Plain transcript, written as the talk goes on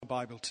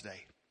Bible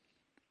today.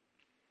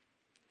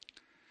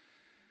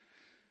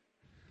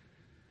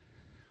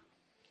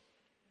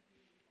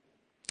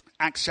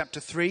 Acts chapter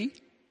 3.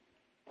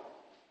 I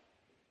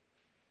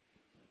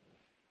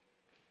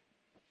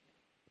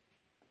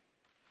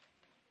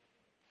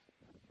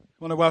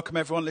want to welcome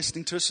everyone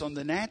listening to us on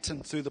the net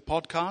and through the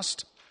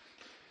podcast.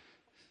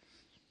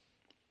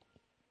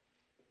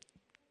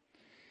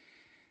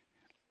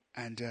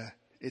 And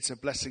it's a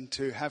blessing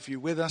to have you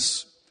with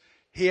us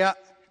here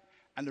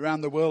and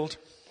around the world.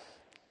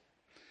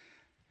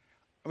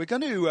 We're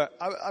going to,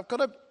 I've got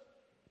a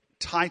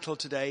title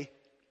today,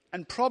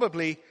 and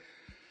probably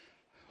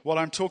what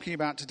I'm talking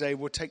about today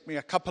will take me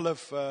a couple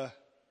of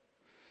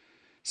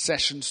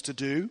sessions to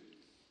do.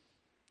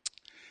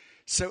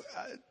 So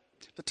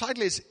the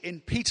title is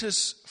In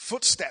Peter's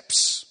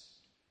Footsteps.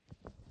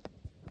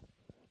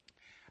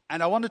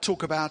 And I want to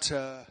talk about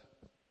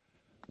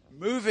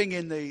moving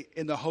in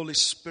the Holy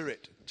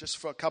Spirit just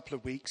for a couple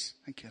of weeks.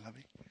 Thank you,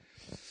 lovely.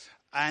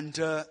 And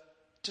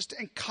just to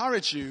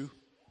encourage you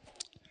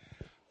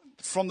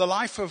from the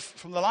life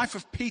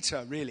of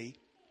Peter, really,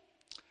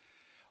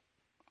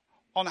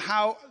 on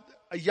how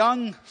a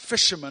young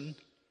fisherman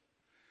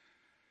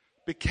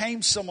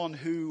became someone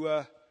who,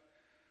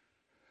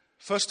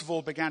 first of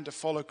all, began to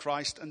follow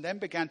Christ and then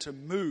began to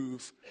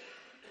move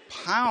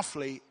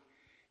powerfully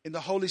in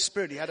the Holy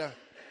Spirit. He had a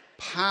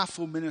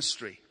powerful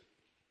ministry.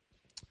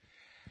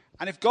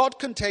 And if God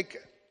can take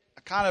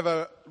a kind of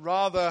a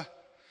rather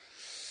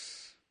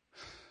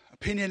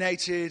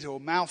opinionated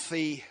or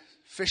mouthy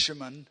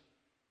fisherman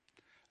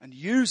and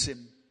use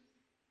him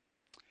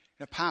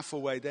in a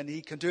powerful way, then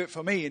he can do it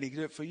for me and he can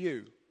do it for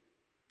you.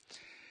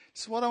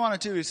 So what I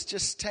want to do is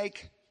just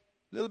take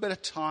a little bit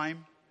of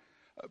time,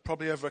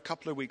 probably over a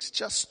couple of weeks,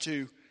 just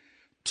to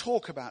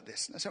talk about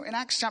this. So in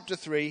Acts chapter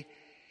 3,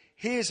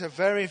 here's a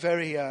very,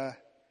 very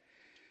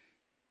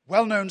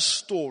well-known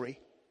story.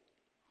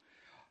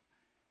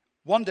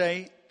 One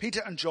day,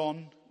 Peter and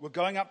John were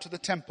going up to the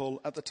temple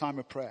at the time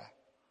of prayer.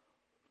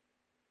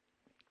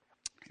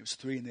 It was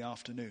 3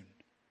 p.m.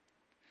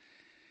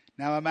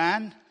 Now a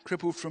man,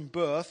 crippled from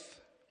birth,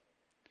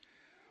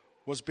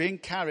 was being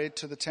carried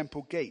to the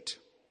temple gate,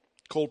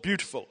 called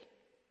Beautiful,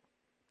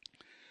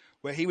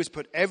 where he was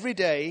put every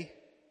day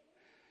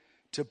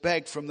to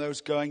beg from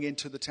those going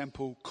into the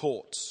temple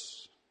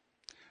courts.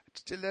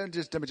 Let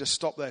me just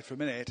stop there for a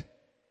minute.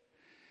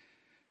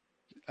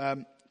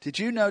 Did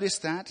you notice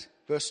that?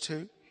 Verse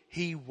 2,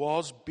 he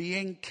was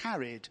being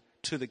carried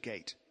to the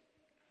gate.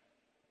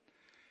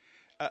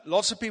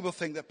 Lots of people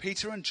think that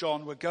Peter and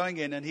John were going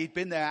in and he'd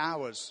been there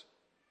hours.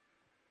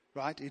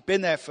 Right? He'd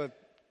been there for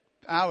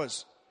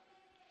hours.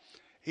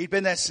 He'd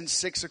been there since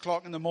 6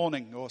 o'clock in the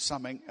morning or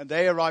something. And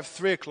they arrived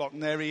 3 o'clock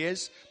and there he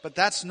is. But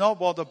that's not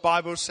what the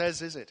Bible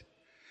says, is it?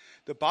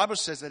 The Bible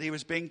says that he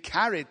was being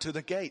carried to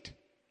the gate.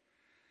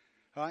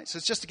 All right? So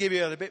it's just to give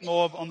you a little bit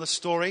more on the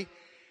story.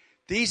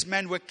 These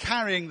men were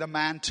carrying the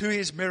man to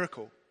his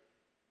miracle.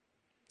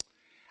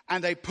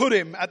 And they put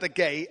him at the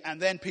gate,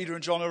 and then Peter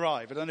and John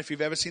arrived. I don't know if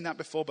you've ever seen that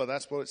before, but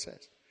that's what it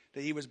says.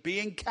 That he was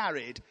being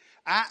carried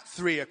at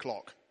 3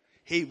 o'clock.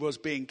 He was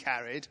being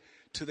carried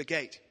to the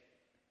gate.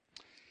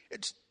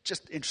 It's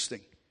just interesting.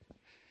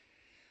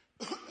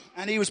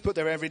 And he was put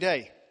there every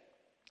day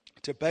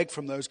to beg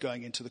from those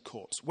going into the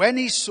courts. When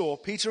he saw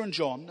Peter and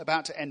John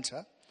about to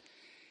enter,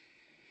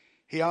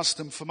 he asked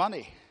them for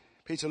money.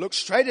 Peter looked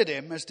straight at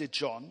him, as did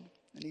John,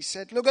 and he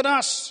said, "Look at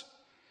us."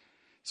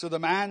 So the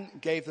man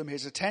gave them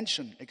his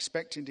attention,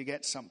 expecting to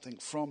get something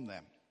from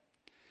them.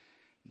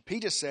 And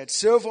Peter said,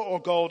 "Silver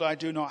or gold I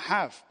do not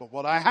have, but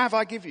what I have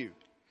I give you.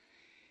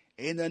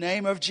 In the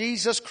name of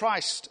Jesus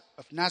Christ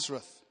of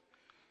Nazareth,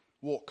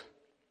 walk."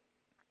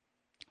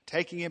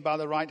 Taking him by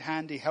the right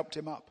hand, he helped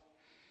him up.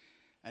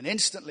 And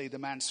instantly the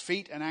man's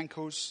feet and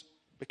ankles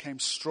became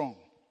strong.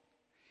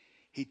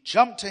 He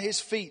jumped to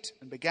his feet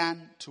and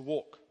began to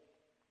walk.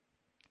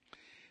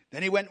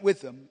 Then he went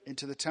with them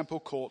into the temple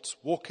courts,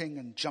 walking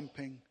and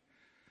jumping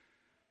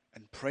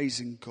and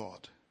praising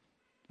God.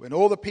 When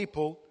all the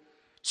people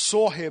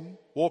saw him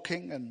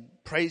walking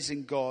and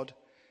praising God,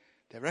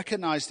 they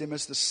recognized him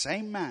as the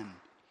same man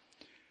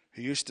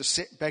who used to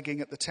sit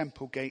begging at the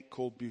temple gate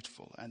called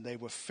Beautiful, and they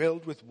were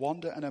filled with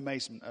wonder and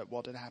amazement at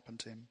what had happened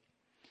to him.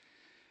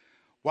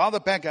 While the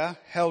beggar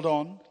held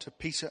on to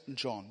Peter and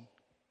John,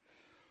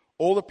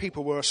 all the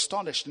people were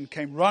astonished and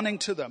came running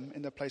to them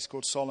in the place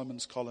called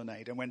Solomon's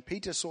Colonnade. And when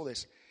Peter saw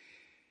this,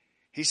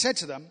 he said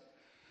to them,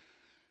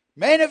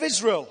 "Men of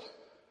Israel,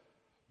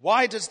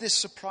 why does this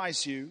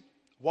surprise you?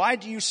 Why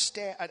do you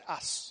stare at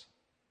us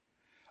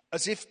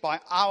as if by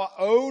our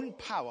own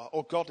power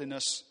or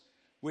godliness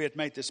we had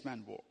made this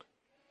man walk?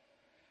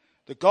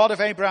 The God of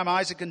Abraham,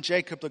 Isaac, and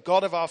Jacob, the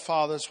God of our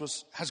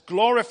fathers, has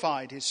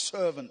glorified his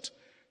servant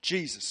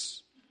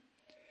Jesus.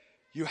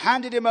 You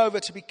handed him over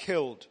to be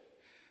killed,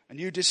 and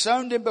you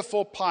disowned him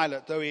before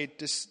Pilate, though he had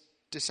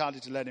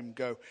decided to let him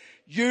go.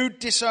 You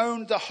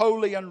disowned the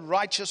holy and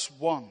righteous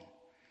one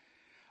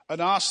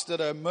and asked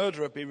that a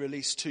murderer be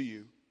released to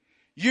you.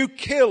 You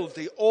killed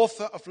the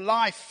author of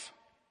life.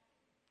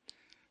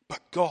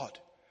 But God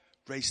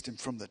raised him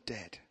from the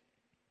dead.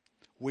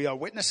 We are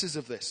witnesses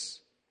of this.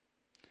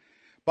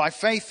 By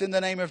faith in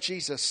the name of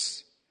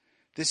Jesus,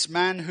 this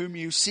man whom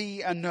you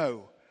see and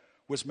know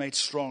was made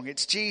strong.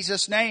 It's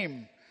Jesus'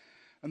 name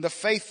and the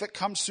faith that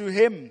comes through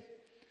him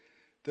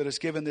that has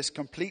given this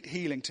complete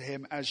healing to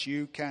him, as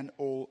you can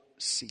all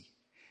see.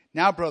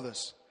 Now,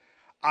 brothers,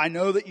 I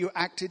know that you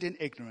acted in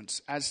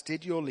ignorance, as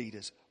did your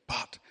leaders,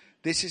 but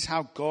this is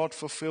how God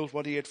fulfilled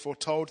what he had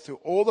foretold through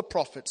all the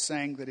prophets,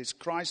 saying that his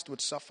Christ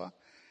would suffer.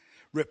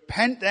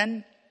 Repent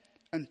then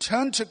and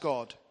turn to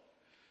God,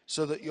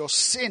 so that your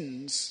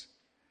sins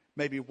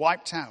may be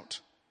wiped out,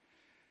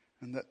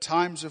 and that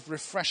times of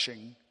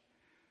refreshing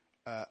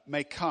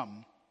may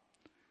come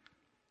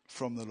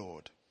from the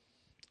Lord.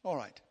 All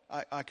right,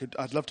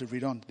 I'd love to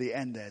read on to the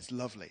end there. It's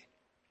lovely.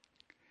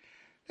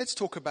 Let's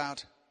talk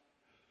about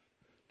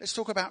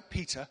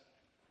Peter,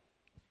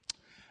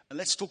 and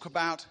let's talk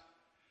about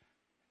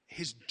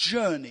his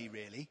journey,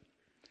 really,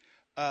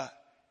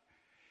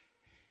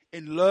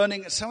 in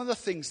learning some of the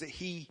things that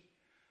he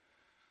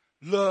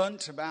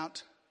learned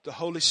about the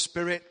Holy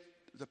Spirit,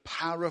 the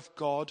power of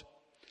God.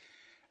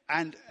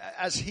 And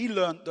as he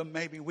learned them,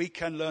 maybe we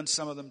can learn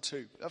some of them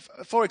too.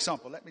 For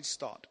example, let me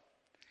start.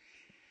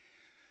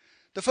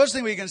 The first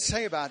thing we can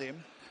say about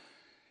him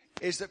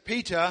is that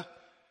Peter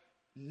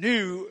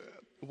knew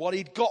what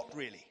he'd got,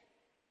 really.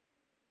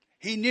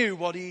 He knew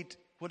what he'd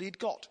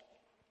got.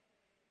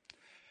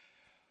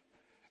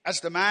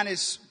 As the man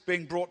is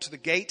being brought to the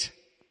gate,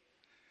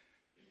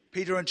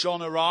 Peter and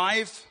John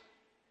arrive.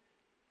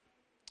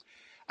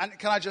 And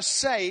can I just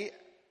say,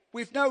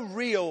 we've no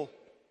real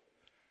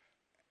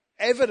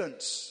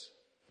evidence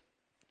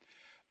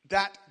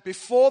that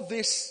before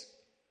this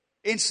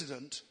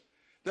incident,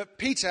 that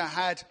Peter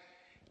had,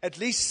 at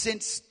least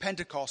since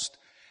Pentecost,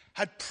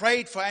 had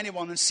prayed for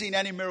anyone and seen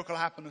any miracle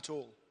happen at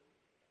all.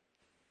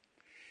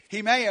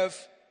 He may have,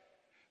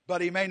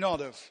 but he may not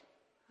have.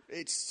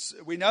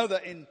 We know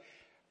that in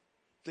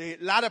the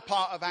latter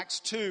part of Acts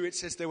 2, it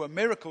says there were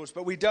miracles,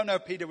 but we don't know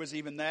if Peter was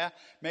even there.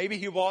 Maybe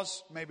he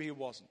was, maybe he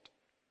wasn't.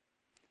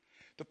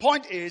 The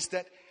point is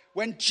that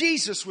when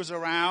Jesus was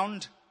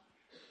around,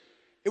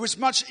 it was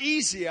much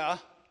easier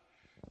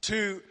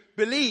to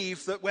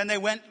believe that when they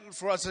went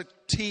as a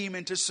team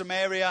into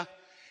Samaria,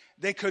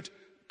 they could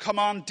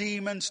command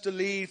demons to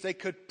leave. They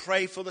could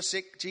pray for the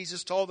sick.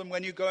 Jesus told them,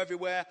 when you go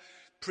everywhere,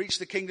 preach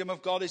the kingdom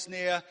of God is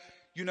near.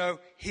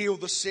 Heal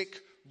the sick,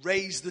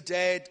 raise the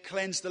dead,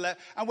 cleanse the leper.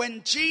 And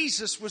when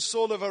Jesus was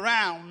sort of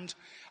around,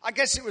 I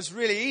guess it was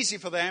really easy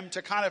for them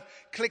to kind of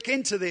click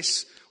into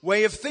this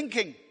way of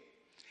thinking.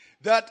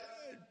 That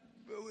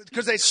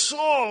because they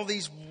saw all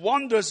these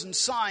wonders and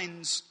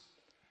signs.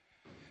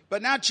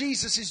 But now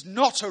Jesus is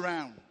not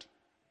around.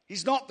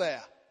 He's not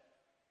there.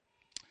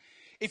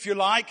 If you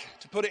like,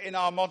 to put it in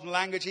our modern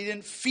language, he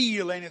didn't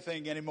feel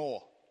anything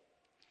anymore.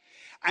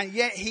 And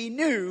yet he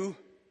knew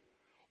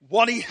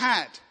what he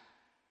had.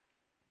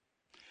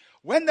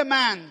 When the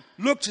man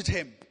looked at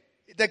him,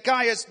 the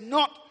guy has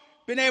not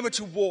been able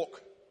to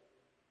walk.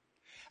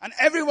 And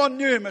everyone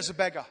knew him as a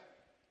beggar.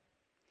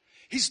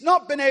 He's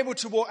not been able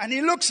to walk, and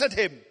he looks at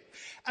him.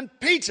 And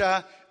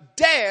Peter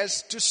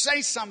dares to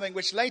say something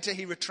which later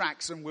he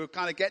retracts, and we'll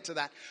kind of get to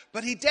that.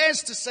 But he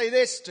dares to say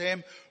this to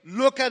him: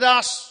 look at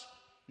us.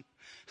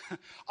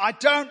 I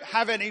don't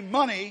have any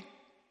money,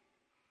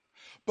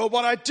 but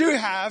what I do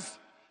have,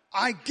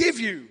 I give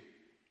you.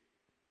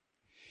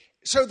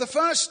 So the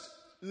first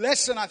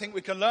lesson I think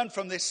we can learn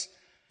from this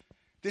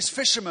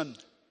fisherman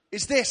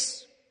is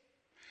this.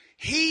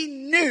 He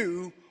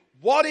knew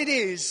what it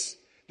is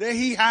that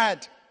he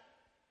had.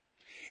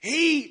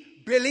 He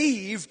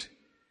believed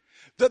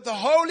that the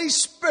Holy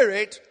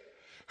Spirit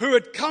who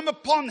had come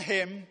upon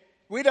him,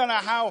 we don't know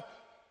how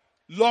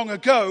long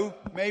ago,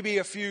 maybe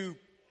a few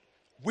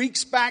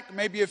weeks back,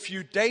 maybe a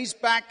few days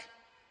back,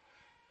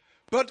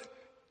 but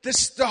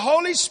the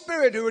Holy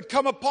Spirit who had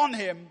come upon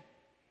him,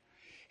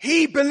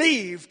 he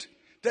believed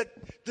that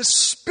the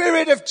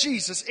Spirit of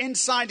Jesus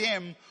inside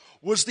him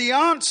was the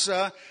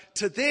answer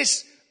to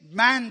this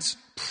man's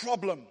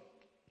problem.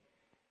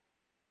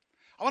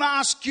 I want to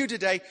ask you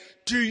today,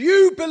 do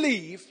you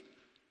believe?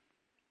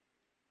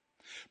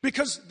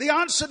 Because the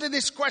answer to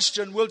this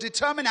question will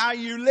determine how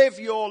you live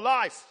your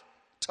life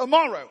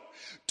tomorrow.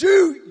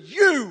 Do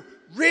you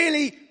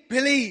really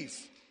believe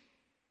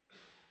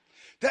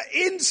that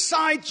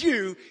inside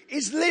you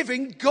is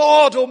living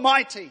God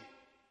Almighty?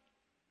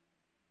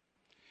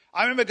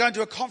 I remember going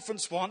to a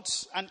conference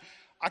once, and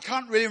I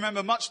can't really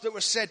remember much that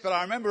was said, but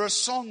I remember a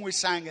song we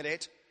sang at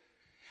it.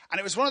 And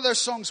it was one of those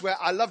songs where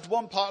I loved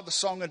one part of the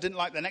song and didn't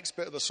like the next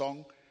bit of the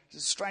song.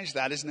 It's strange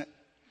that, isn't it?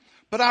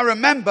 But I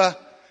remember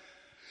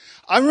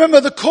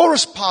the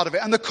chorus part of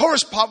it. And the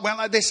chorus part went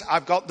like this: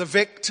 I've got the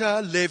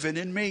victor living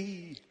in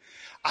me.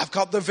 I've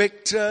got the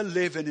victor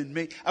living in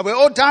me. And we're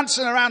all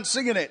dancing around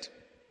singing it.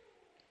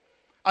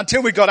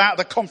 Until we got out of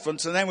the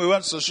conference, and then we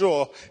weren't so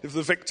sure if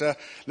the victor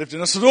lived in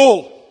us at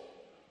all.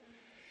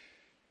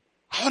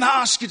 I want to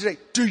ask you today,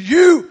 do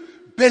you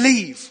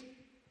believe,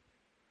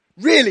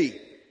 really,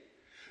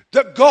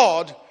 that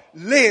God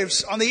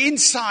lives on the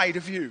inside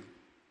of you?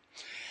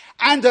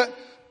 And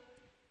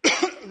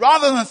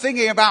rather than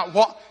thinking about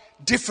what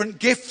different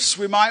gifts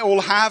we might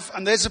all have,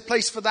 and there's a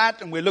place for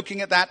that, and we're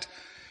looking at that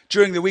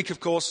during the week, of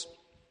course.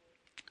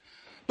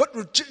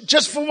 But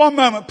just for one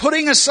moment,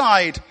 putting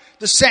aside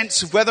the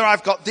sense of whether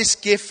I've got this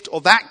gift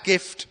or that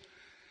gift,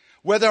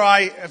 whether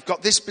I have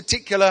got this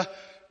particular,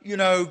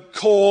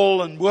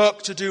 call and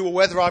work to do, or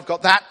whether I've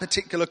got that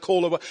particular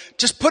call or work,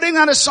 just putting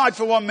that aside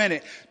for 1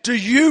 minute, do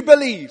you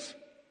believe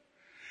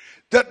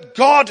that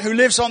God who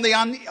lives on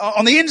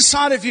the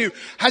inside of you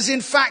has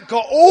in fact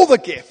got all the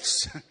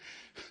gifts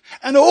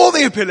and all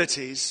the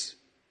abilities,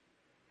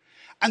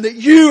 and that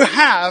you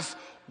have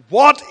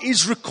what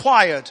is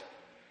required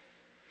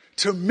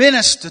to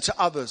minister to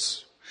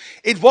others?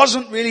 It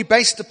wasn't really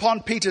based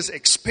upon Peter's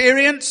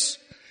experience.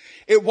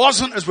 It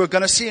wasn't, as we're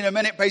going to see in a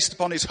minute, based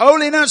upon his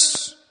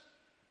holiness.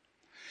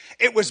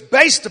 It was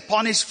based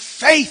upon his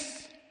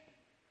faith.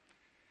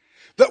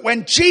 That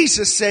when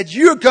Jesus said,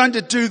 you're going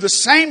to do the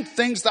same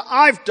things that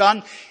I've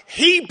done,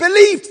 he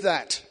believed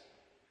that.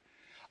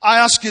 I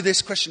ask you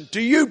this question,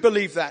 do you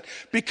believe that?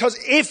 Because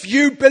if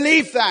you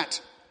believe that,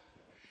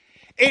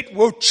 it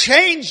will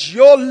change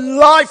your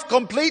life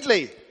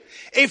completely.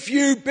 If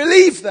you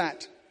believe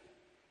that.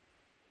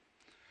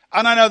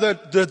 And I know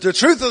that the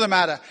truth of the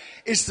matter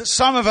is that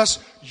some of us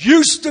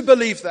used to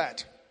believe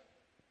that.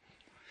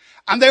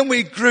 And then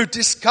we grew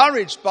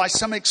discouraged by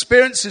some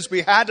experiences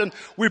we had, and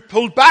we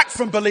pulled back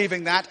from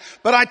believing that.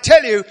 But I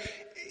tell you,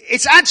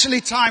 it's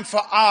actually time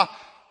for our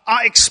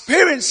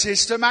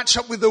experiences to match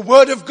up with the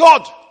Word of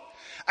God,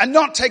 and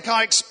not take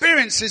our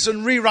experiences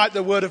and rewrite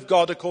the Word of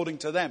God according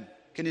to them.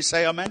 Can you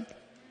say amen?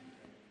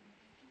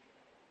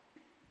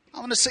 I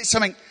want to say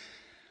something.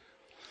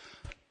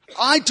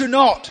 I don't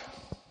know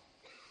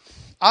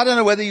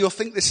whether you'll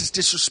think this is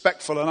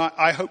disrespectful, and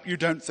I hope you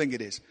don't think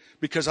it is,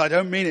 because I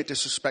don't mean it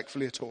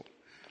disrespectfully at all.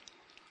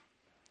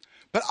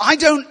 But I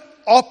don't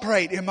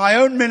operate in my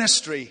own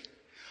ministry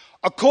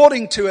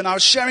according to, and I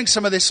was sharing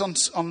some of this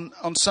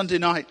on Sunday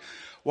night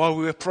while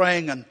we were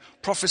praying and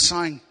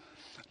prophesying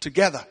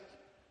together.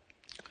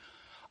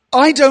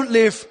 I don't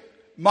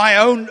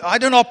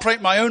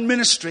operate my own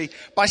ministry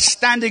by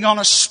standing on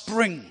a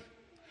spring.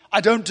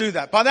 I don't do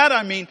that. By that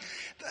I mean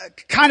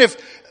kind of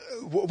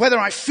whether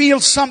I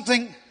feel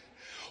something,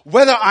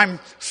 whether I'm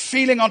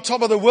feeling on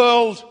top of the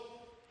world,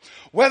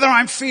 whether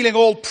I'm feeling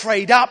all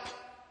prayed up,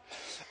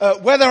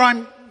 whether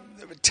I'm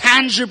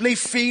tangibly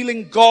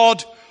feeling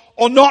God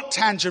or not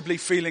tangibly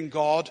feeling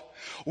God,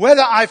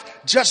 whether I've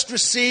just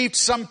received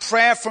some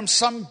prayer from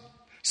some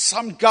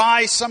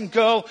guy, some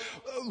girl,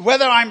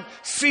 whether I'm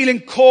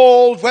feeling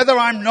called, whether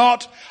I'm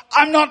not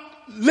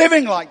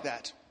living like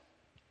that.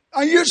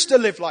 I used to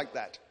live like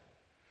that.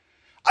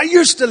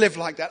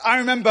 I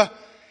remember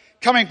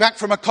coming back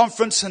from a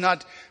conference, and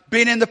I'd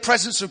been in the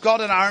presence of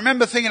God, and I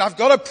remember thinking, I've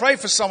got to pray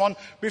for someone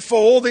before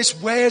all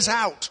this wears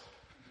out.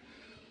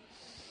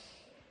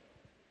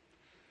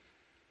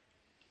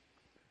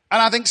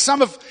 And I think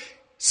some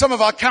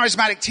of our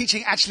charismatic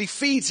teaching actually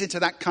feeds into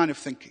that kind of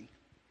thinking.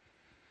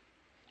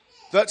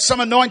 That some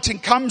anointing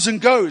comes and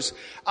goes.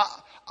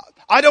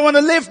 I don't want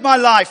to live my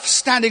life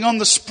standing on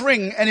the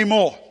spring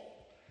anymore.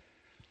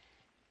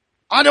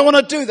 I don't want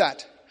to do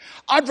that.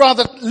 I'd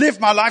rather live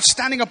my life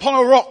standing upon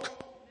a rock.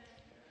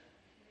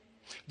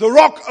 The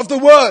rock of the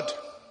Word.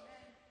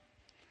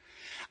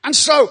 And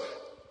so,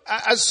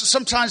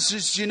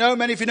 as you know,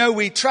 many of you know,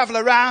 we travel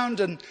around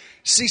and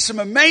see some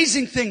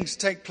amazing things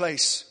take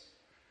place.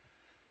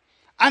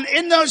 And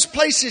in those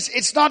places,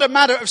 it's not a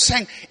matter of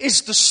saying,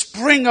 is the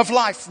spring of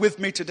life with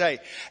me today?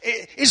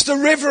 Is the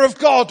river of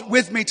God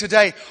with me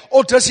today?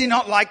 Or does he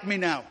not like me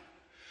now?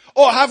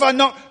 Or have I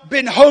not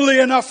been holy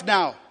enough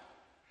now?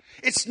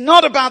 It's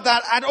not about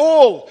that at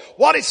all.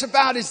 What it's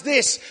about is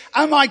this.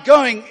 Am I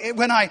going,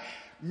 when I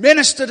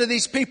minister to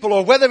these people,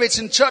 or whether it's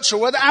in church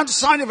or whether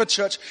outside of a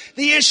church,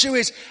 the issue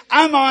is,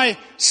 am I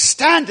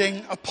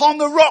standing upon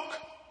the rock?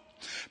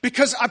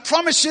 Because I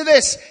promise you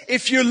this,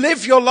 if you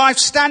live your life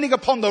standing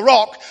upon the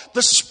rock,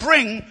 the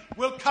spring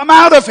will come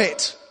out of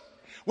it.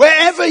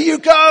 Wherever you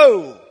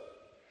go.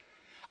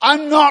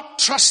 I'm not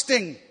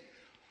trusting,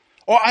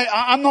 or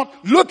I'm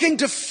not looking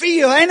to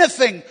feel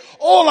anything.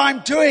 All I'm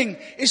doing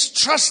is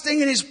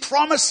trusting in his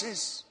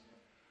promises.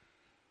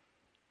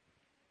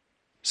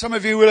 Some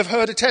of you will have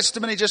heard a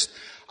testimony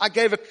I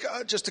gave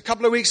just a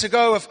couple of weeks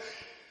ago of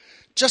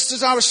just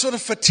as I was sort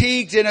of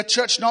fatigued in a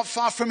church not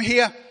far from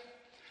here.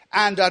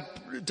 And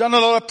I'd done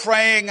a lot of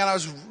praying, and I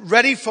was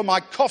ready for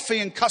my coffee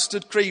and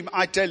custard cream,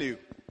 I tell you.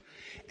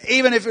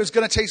 Even if it was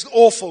going to taste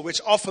awful,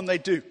 which often they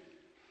do.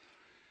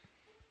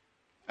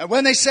 And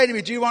when they say to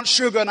me, do you want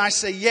sugar? And I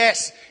say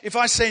yes. If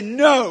I say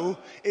no,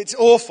 it's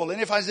awful.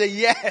 And if I say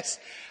yes,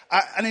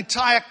 an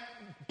entire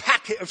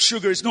packet of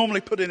sugar is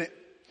normally put in it.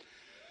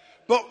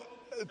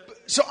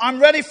 So I'm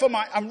ready for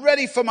my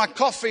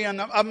coffee and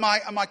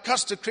my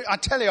custard cream. I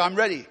tell you, I'm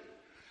ready.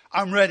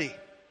 I'm ready.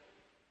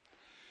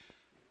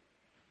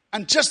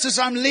 And just as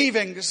I'm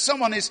leaving,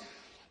 someone is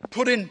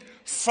put in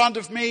front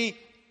of me,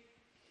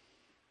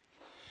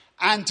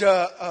 and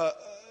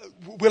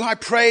will I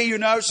pray,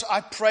 So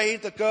I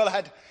prayed. The girl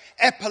had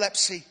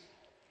epilepsy.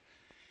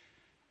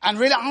 And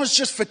really, I was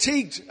just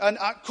fatigued. And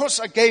of course,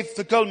 I gave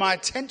the girl my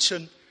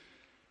attention.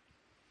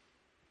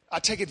 I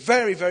take it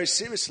very, very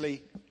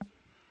seriously.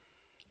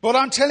 But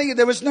I'm telling you,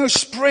 there was no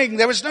spring.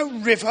 There was no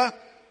river.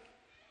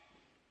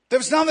 There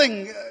was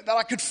nothing that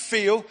I could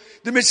feel.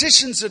 The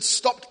musicians had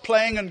stopped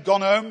playing and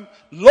gone home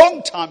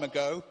long time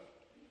ago.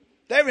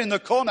 They were in the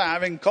corner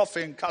having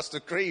coffee and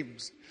custard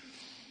creams.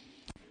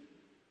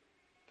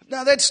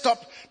 Now they'd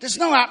stopped. There's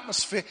no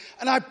atmosphere.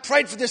 And I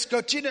prayed for this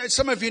girl.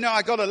 Some of you know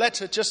I got a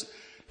letter just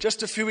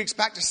a few weeks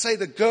back to say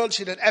the girl,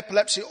 she'd had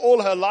epilepsy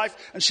all her life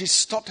and she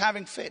stopped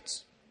having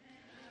fits.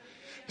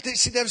 But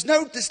see, there's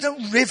no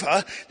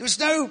river. There's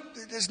no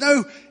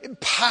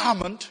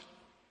empowerment.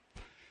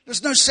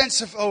 There's no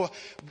sense of,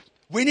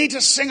 we need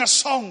to sing a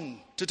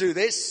song to do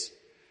this.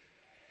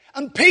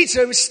 And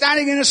Peter was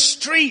standing in a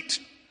street,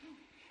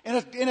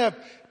 in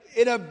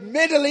a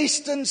Middle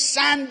Eastern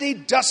sandy,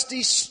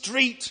 dusty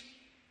street.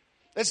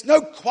 There's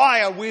no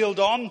choir wheeled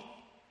on.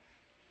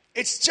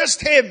 It's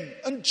just him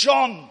and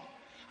John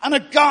and a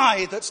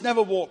guy that's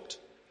never walked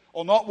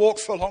or not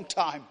walked for a long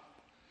time.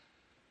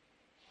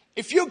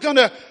 If you're going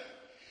to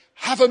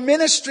have a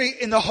ministry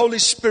in the Holy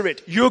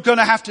Spirit, you're going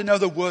to have to know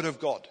the Word of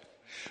God.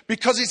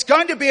 Because it's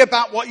going to be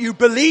about what you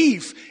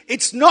believe.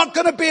 It's not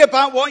going to be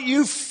about what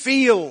you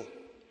feel.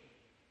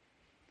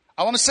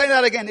 I want to say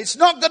that again. It's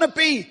not going to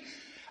be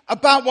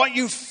about what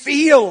you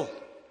feel.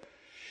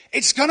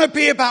 It's going to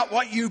be about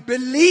what you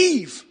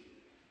believe.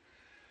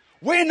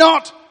 We're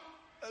not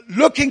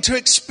looking to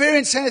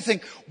experience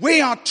anything.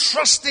 We are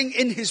trusting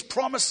in His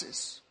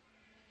promises.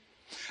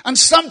 And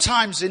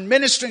sometimes in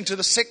ministering to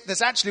the sick,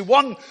 there's actually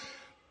one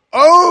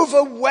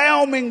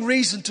overwhelming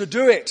reason to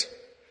do it.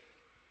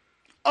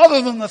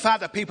 Other than the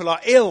fact that people are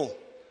ill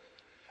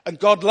and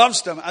God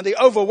loves them. And the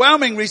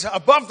overwhelming reason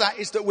above that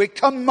is that we're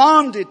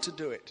commanded to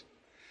do it.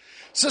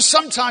 So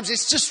sometimes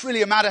it's just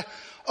really a matter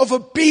of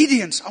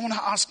obedience. I want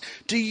to ask,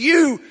 do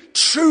you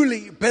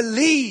truly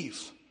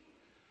believe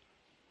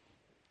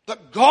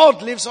that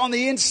God lives on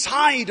the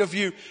inside of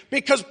you?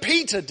 Because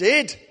Peter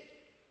did.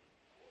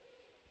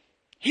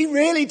 He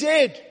really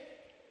did.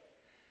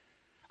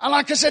 And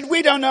like I said,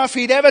 we don't know if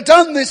he'd ever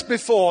done this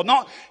before.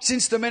 Not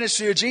since the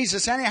ministry of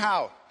Jesus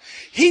anyhow.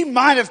 He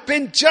might have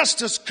been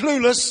just as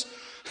clueless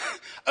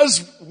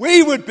as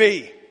we would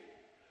be.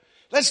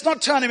 Let's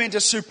not turn him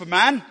into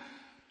Superman.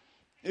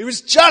 He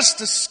was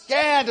just as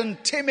scared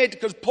and timid,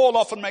 because Paul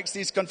often makes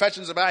these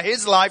confessions about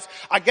his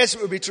life. I guess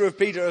it would be true of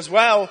Peter as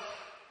well.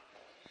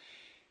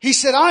 He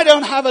said, I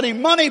don't have any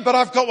money, but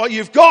I've got what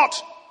you've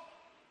got.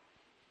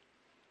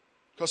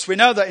 Because we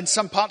know that in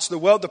some parts of the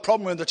world, the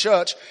problem with the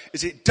church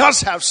is it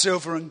does have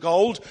silver and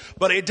gold,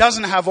 but it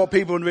doesn't have what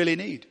people really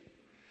need.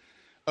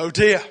 Oh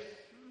dear.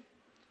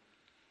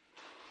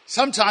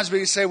 Sometimes we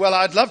can say, well,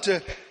 I'd love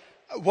to,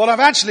 what I've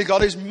actually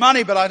got is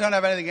money, but I don't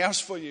have anything else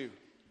for you.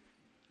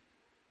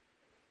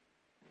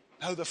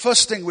 No, the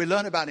first thing we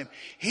learn about him,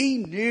 he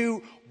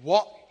knew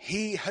what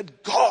he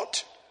had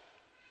got.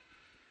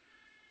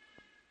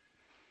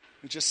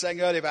 We were just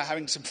saying earlier about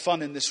having some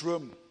fun in this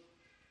room.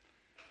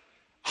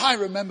 I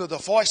remember the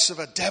voice of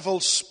a devil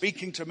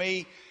speaking to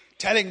me,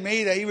 telling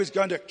me that he was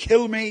going to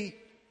kill me,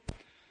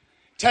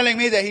 telling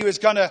me that he was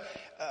going to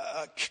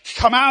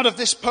come out of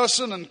this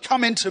person and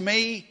come into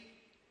me.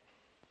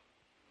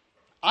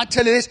 I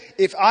tell you this,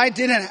 if I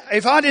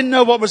didn't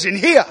know what was in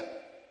here,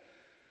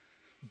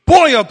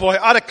 boy oh boy,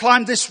 I'd have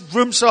climbed this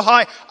room so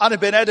high, I'd have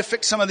been able to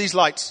fix some of these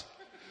lights.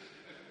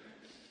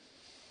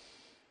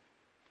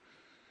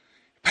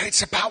 But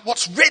it's about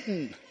what's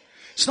written.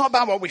 It's not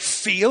about what we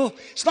feel.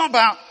 It's not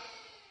about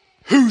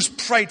who's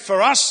prayed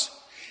for us.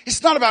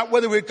 It's not about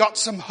whether we've got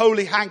some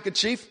holy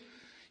handkerchief.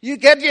 You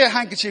get your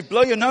handkerchief,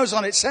 blow your nose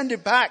on it, send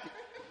it back.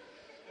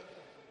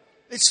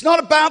 It's not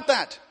about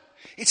that.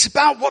 It's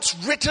about what's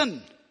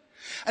written.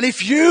 And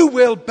if you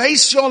will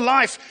base your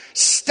life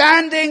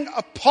standing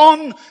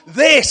upon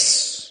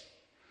this,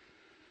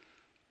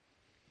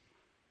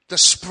 the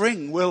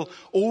spring will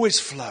always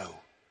flow.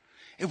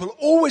 It will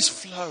always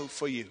flow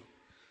for you.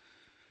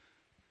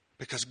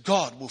 Because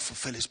God will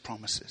fulfill his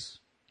promises.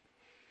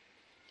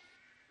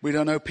 We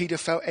don't know Peter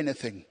felt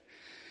anything.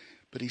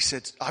 But he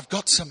said, I've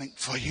got something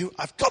for you.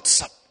 I've got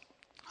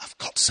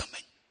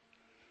something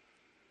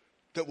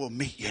that will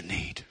meet your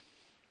need.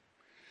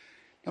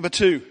 Number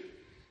 2.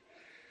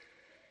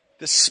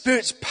 The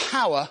Spirit's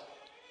power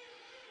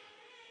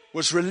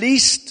was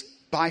released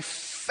by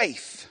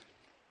faith.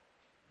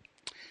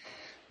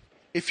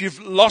 If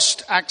you've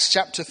lost Acts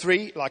chapter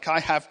 3, like I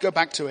have, go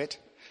back to it.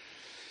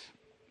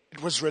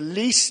 It was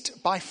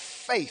released by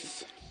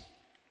faith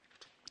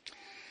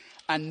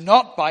and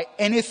not by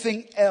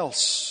anything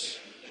else.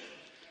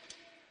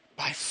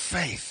 By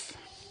faith.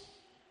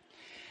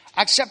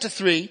 Acts chapter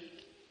 3,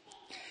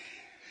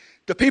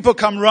 the people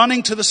come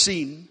running to the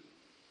scene,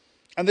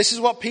 and this is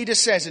what Peter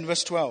says in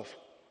verse 12.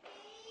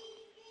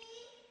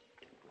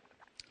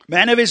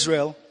 Men of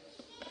Israel,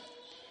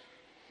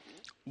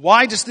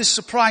 why does this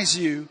surprise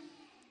you?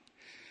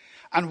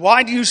 And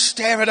why do you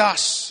stare at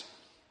us?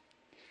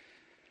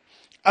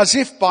 as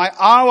if by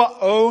our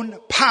own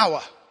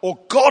power or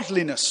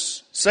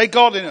godliness. Say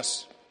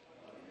godliness.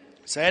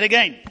 Say it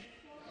again.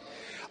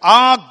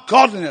 Our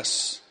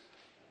godliness.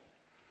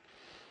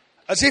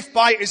 As if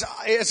by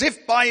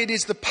it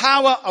is the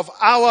power of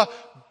our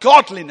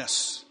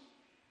godliness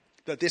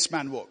that this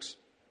man walks.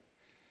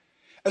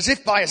 As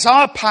if by it's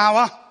our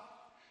power,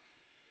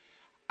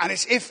 and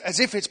as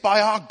if it's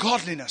by our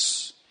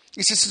godliness.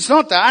 He says it's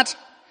not that.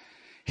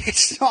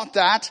 It's not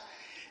that.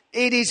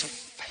 It is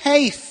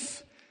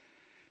faith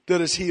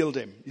that has healed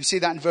him. You see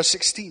that in verse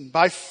 16.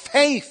 By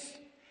faith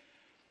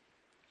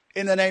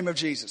in the name of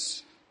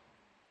Jesus.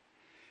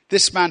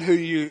 This man who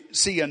you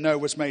see and know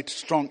was made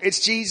strong. It's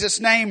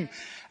Jesus' name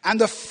and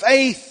the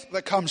faith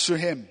that comes through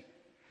him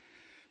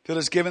that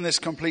has given this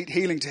complete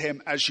healing to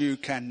him, as you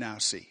can now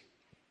see.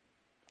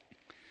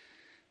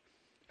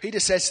 Peter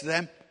says to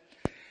them,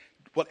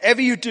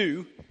 whatever you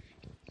do,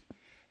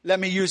 let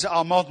me use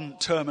our modern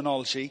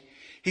terminology.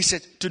 He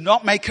said, do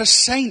not make us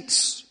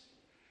saints.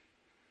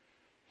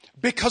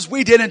 Because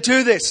we didn't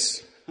do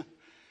this.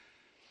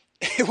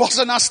 It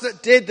wasn't us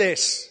that did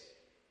this.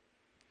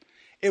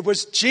 It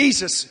was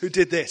Jesus who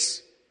did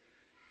this.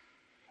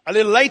 A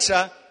little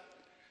later,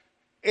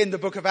 in the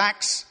book of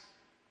Acts,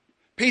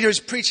 Peter is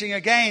preaching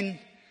again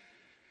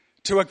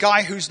to a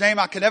guy whose name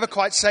I can never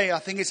quite say. I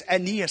think it's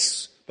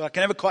Aeneas, but I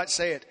can never quite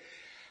say it.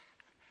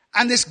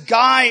 And this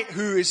guy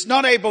who is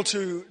not able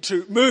to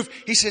move,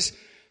 he says,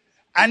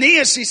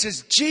 Aeneas, he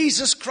says,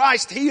 Jesus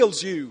Christ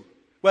heals you.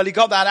 Well, he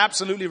got that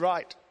absolutely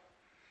right.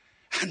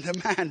 And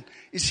the man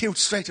is healed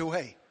straight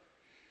away.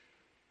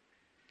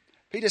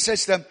 Peter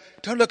says to them,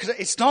 don't look at it.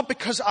 It's not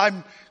because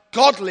I'm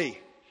godly.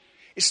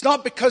 It's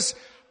not because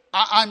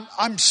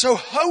I'm so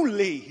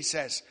holy, he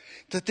says,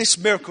 that this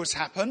miracle has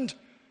happened.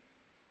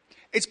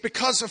 It's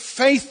because of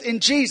faith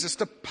in Jesus.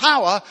 The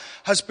power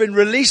has been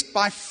released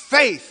by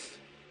faith.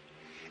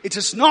 It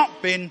has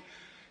not been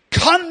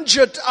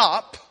conjured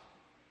up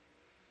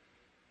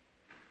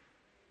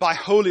by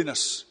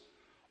holiness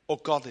or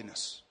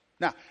godliness.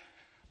 Now,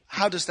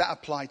 how does that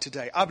apply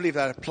today? I believe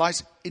that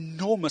applies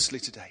enormously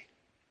today.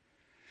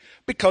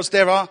 Because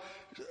there are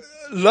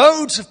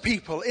loads of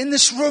people in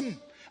this room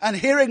and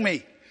hearing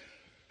me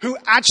who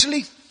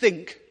actually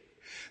think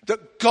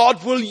that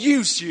God will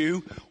use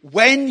you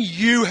when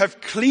you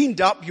have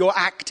cleaned up your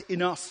act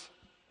enough.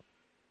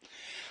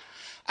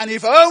 And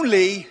if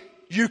only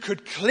you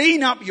could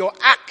clean up your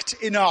act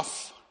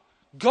enough,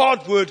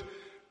 God would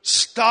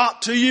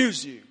start to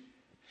use you.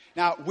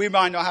 Now, we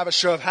might not have a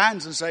show of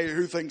hands and say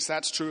who thinks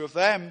that's true of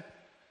them.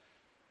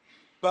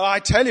 But I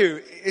tell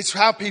you, it's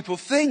how people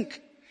think.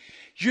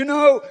 You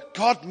know,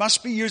 God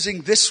must be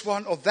using this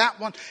one or that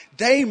one.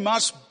 They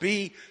must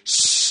be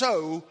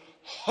so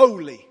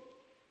holy.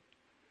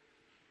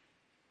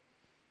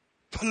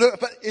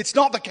 But it's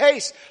not the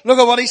case. Look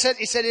at what he said.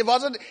 He said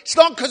it's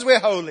not because we're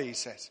holy, he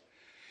says.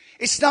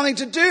 It's nothing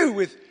to do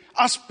with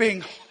us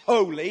being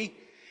holy.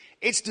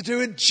 It's to do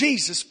with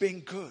Jesus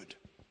being good.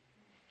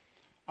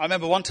 I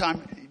remember one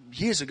time,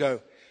 years ago,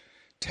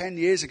 10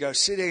 years ago,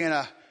 sitting in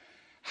a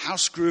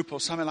house group or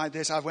something like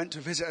this. I went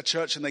to visit a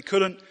church and they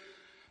couldn't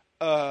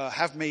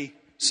have me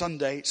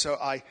Sunday, so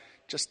I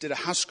just did a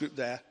house group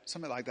there,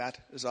 something like that,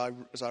 as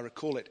I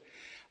recall it.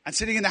 And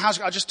sitting in the house,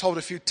 I just told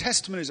a few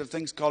testimonies of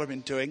things God had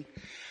been doing.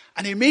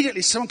 And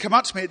immediately someone came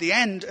up to me at the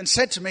end and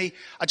said to me,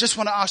 I just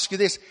want to ask you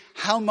this,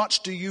 how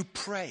much do you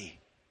pray?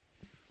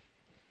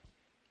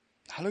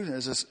 Hallelujah,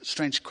 there's a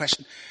strange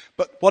question.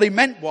 But what he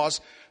meant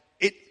was,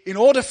 in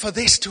order for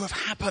this to have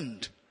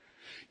happened,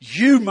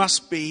 you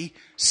must be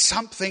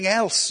something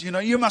else. You know,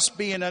 you must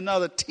be in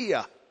another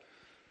tier.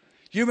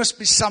 You must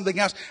be something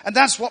else. And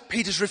that's what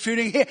Peter's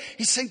refuting here.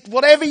 He's saying,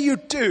 whatever you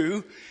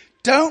do,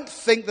 don't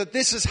think that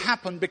this has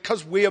happened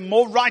because we are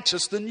more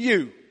righteous than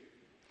you.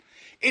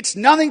 It's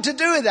nothing to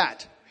do with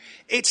that.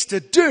 It's to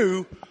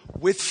do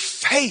with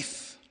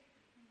faith.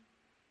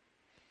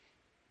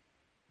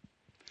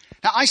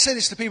 Now, I say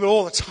this to people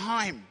all the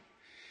time.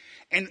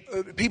 And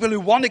people who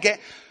want to get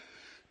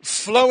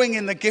flowing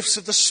in the gifts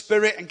of the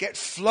Spirit and get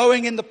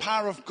flowing in the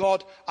power of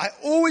God, I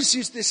always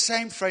use this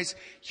same phrase.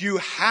 You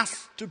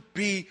have to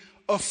be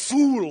a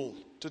fool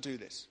to do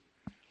this.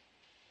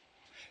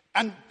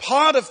 And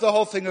part of the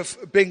whole thing of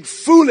being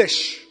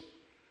foolish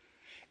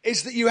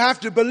is that you have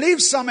to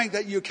believe something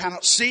that you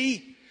cannot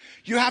see.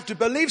 You have to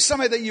believe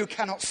something that you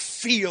cannot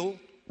feel.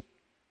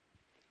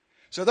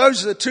 So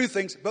those are the two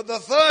things. But the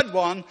third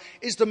one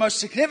is the most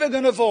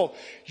significant of all.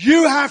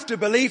 You have to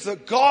believe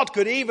that God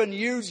could even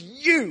use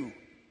you.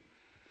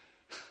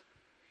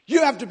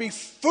 You have to be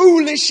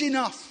foolish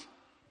enough,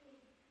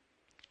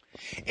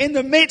 in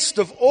the midst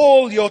of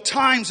all your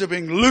times of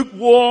being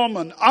lukewarm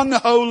and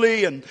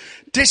unholy and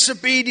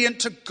disobedient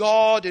to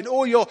God, in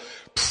all your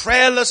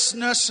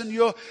prayerlessness and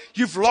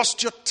you've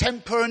lost your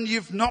temper and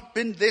you've not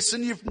been this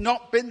and you've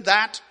not been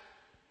that,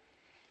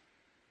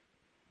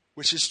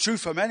 which is true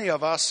for many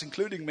of us,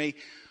 including me,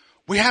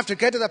 we have to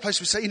get to that place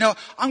where we say, you know,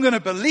 I'm going to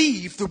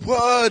believe the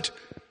word.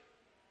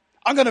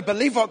 I'm going to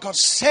believe what God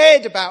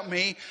said about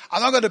me.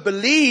 I'm not going to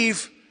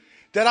believe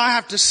that I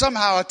have to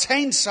somehow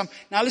attain some.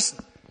 Now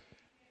listen,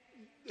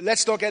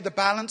 let's not get the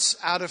balance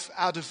out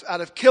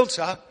of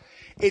kilter.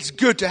 It's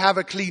good to have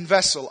a clean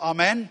vessel.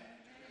 Amen.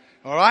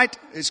 All right.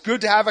 It's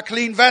good to have a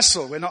clean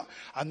vessel.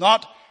 I'm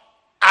not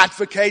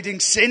advocating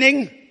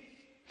sinning.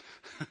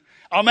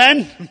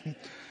 Amen.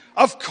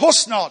 Of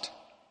course not.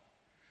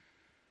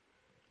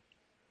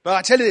 But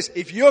I tell you this,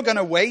 if you're going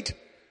to wait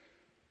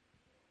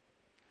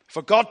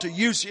for God to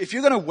use you, if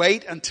you're going to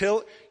wait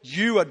until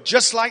you are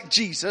just like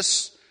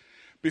Jesus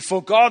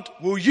before God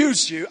will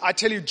use you, I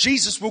tell you,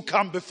 Jesus will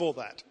come before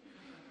that.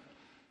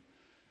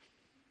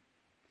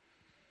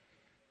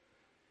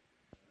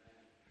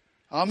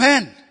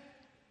 Amen.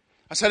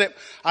 I said it,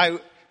 I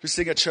was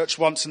sitting at church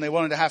once and they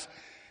wanted to have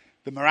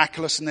the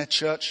miraculous in their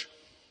church.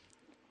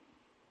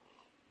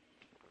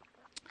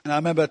 And I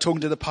remember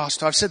talking to the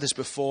pastor. I've said this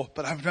before,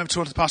 but I remember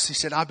talking to the pastor. He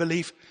said, I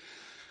believe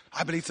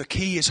the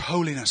key is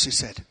holiness, he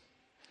said.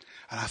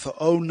 And I thought,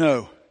 oh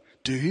no,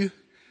 do you?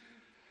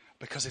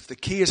 Because if the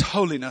key is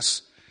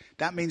holiness,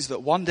 that means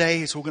that one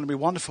day it's all going to be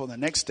wonderful and the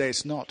next day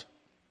it's not.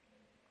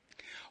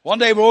 One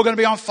day we're all going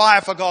to be on fire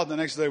for God and the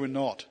next day we're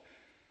not.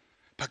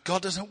 But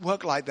God doesn't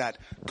work like that.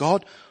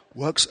 God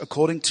works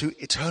according to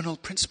eternal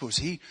principles.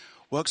 He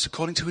works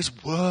according to his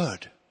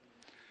word.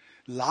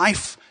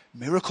 Life,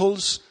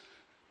 miracles,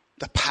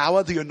 the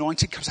power, the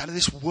anointing comes out of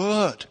this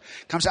word.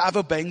 It comes out of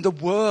obeying the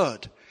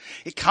word.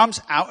 It comes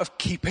out of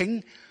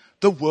keeping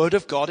the word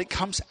of God. It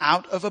comes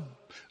out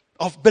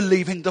of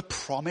believing the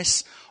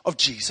promise of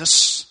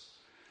Jesus.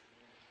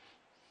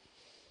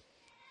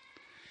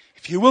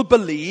 If you will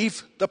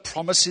believe the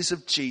promises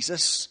of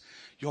Jesus,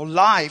 your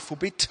life will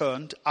be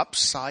turned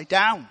upside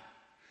down.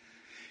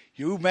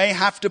 You may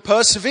have to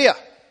persevere.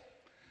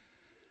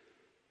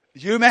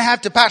 You may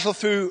have to battle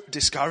through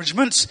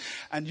discouragements,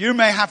 and you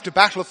may have to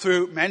battle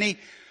through many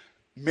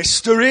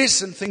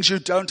mysteries and things you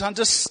don't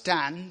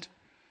understand.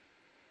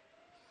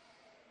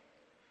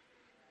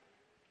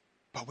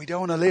 But we don't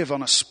want to live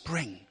on a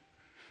spring.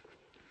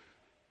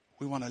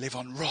 We want to live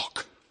on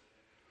rock.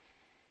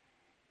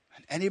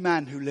 And any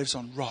man who lives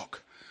on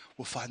rock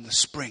will find the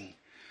spring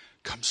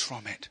comes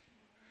from it.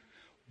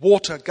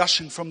 Water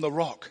gushing from the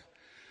rock,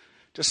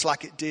 just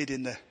like it did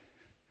in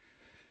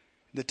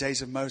the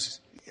days of Moses.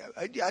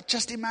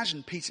 Just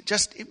imagine, Peter.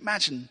 Just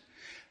imagine.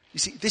 You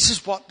see, this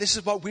is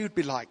what we would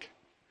be like.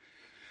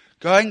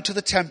 Going to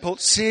the temple,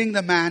 seeing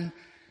the man,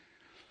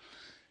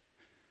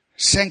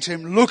 saying to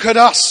him, "Look at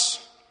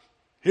us.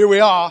 Here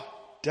we are."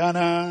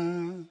 Da-da.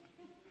 And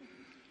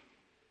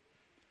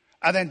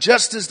then,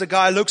 just as the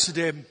guy looks at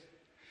him,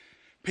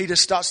 Peter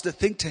starts to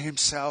think to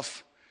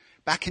himself,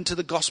 back into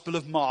the Gospel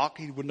of Mark.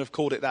 He wouldn't have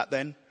called it that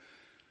then,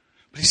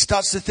 but he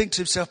starts to think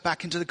to himself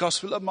back into the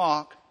Gospel of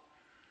Mark.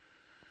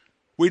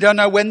 We don't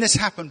know when this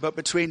happened, but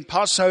between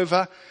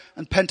Passover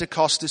and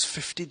Pentecost is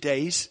 50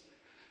 days.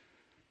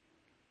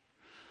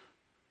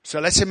 So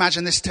let's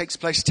imagine this takes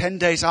place 10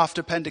 days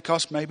after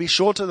Pentecost, maybe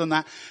shorter than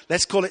that.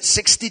 Let's call it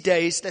 60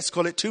 days. Let's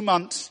call it 2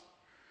 months.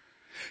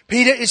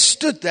 Peter is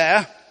stood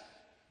there.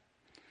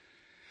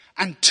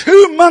 And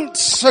 2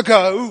 months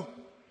ago,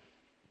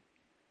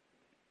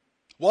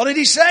 what did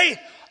he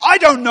say? I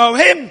don't know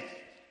him.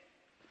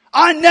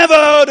 I never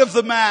heard of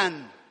the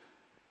man.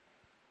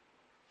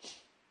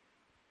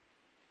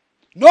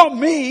 Not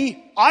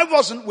me. I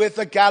wasn't with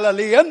the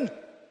Galilean.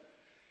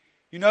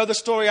 You know the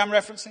story I'm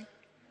referencing?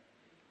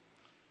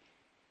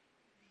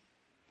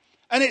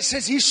 And it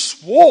says he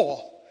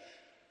swore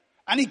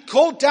and he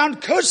called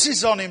down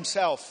curses on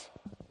himself.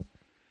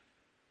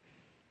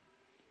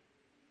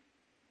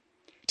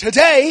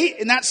 Today,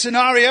 in that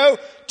scenario,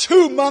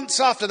 2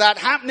 months after that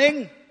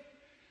happening,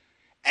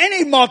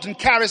 any modern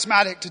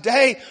charismatic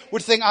today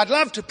would think, I'd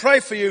love to pray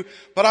for you,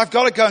 but I've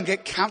got to go and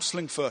get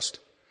counseling first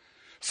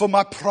for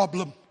my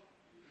problem.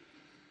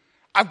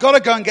 I've got to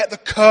go and get the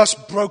curse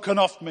broken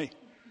off me.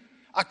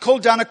 I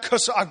called down a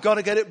curse. I've got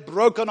to get it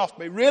broken off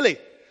me. Really?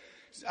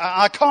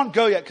 I can't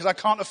go yet because I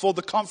can't afford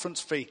the conference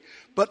fee.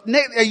 But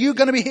are you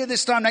going to be here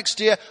this time next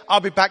year?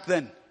 I'll be back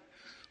then.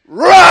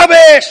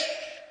 Rubbish!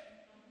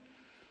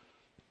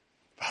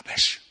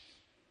 Rubbish.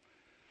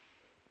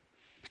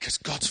 Because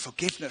God's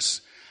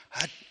forgiveness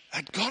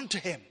had gone to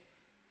him.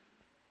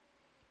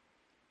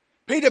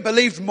 Peter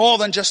believed more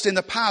than just in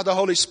the power of the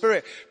Holy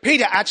Spirit.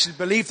 Peter actually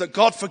believed that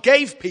God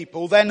forgave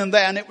people then and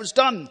there, and it was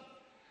done.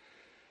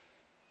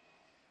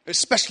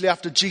 Especially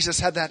after Jesus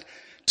had that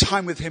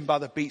time with him by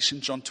the beach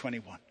in John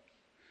 21.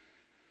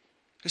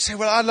 You say,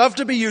 well, I'd love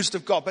to be used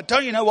of God, but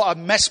don't you know what a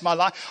mess my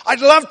life? I'd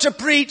love to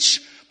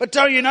preach, but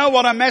don't you know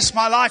what a mess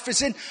my life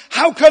is in?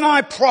 How can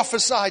I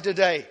prophesy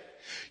today?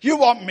 You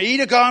want me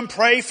to go and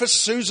pray for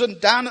Susan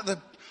down at the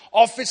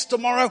office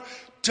tomorrow?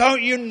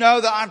 Don't you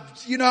know that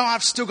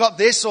I've still got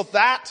this or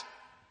that?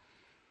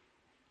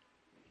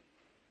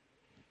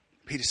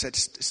 Peter said,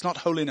 it's not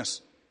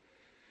holiness.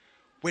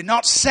 We're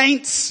not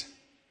saints.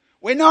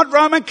 We're not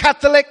Roman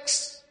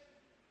Catholics.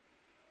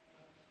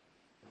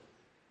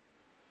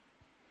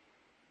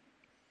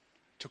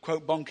 To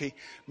quote Bonnke,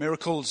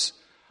 miracles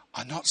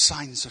are not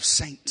signs of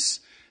saints.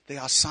 They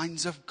are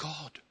signs of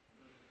God.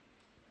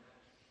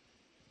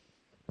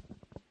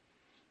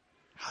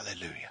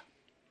 Hallelujah.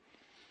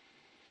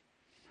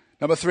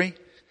 Number 3.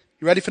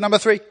 You ready for number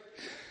 3?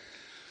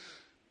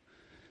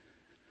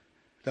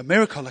 The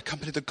miracle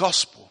accompanied the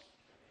gospel.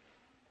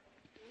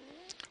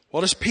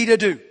 What does Peter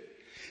do?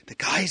 The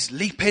guy's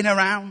leaping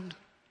around.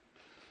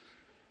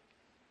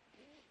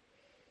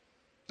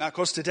 Now, of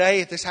course,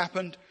 today, if this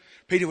happened,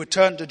 Peter would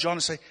turn to John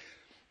and say,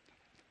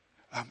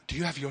 do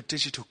you have your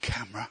digital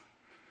camera?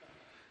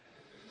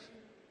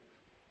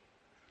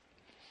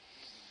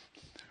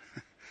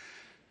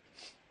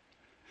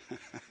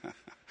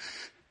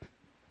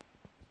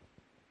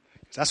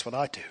 That's what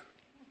I do.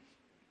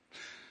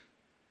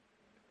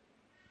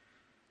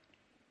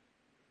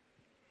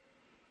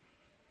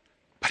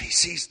 But he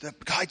sees the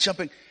guy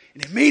jumping,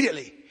 and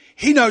immediately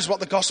he knows what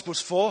the gospel's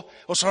for.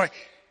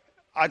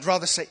 I'd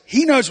rather say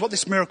he knows what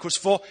this miracle's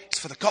for. It's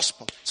for the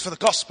gospel. It's for the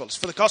gospel. It's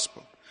for the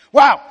gospel.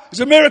 Wow,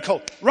 it's a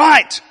miracle.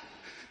 Right.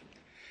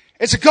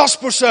 It's a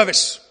gospel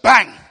service.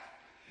 Bang. And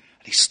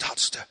he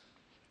starts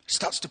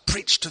to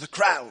preach to the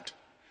crowd.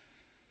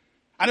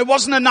 And it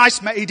wasn't a nice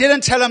he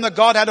didn't tell them that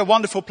God had a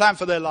wonderful plan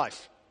for their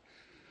life.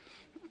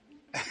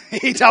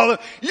 He told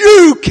them,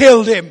 you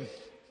killed him.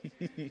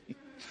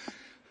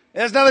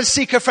 There's nothing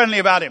seeker friendly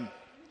about him.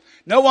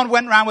 No one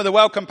went around with a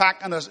welcome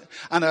pack and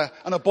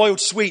a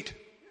boiled sweet.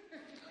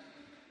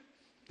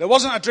 There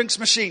wasn't a drinks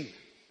machine.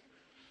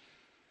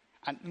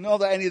 And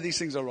not that any of these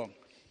things are wrong.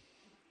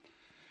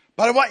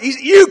 But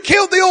you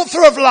killed the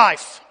author of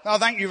life. Oh,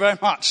 thank you very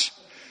much.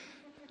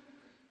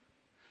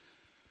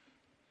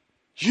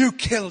 You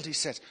killed, he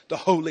says, the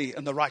holy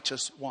and the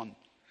righteous one.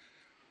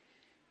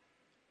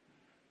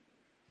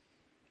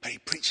 But he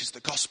preaches the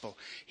gospel.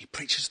 He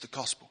preaches the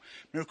gospel.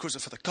 Miracles are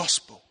for the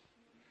gospel.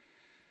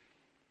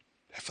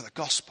 They're for the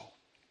gospel.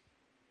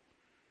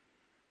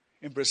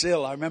 In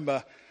Brazil, I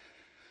remember,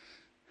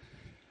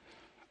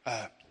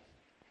 and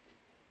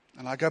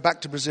I go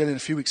back to Brazil in a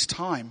few weeks'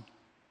 time,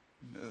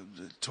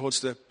 towards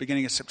the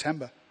beginning of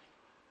September.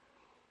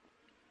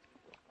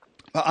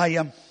 But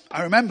I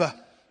remember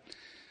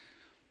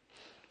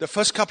the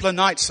first couple of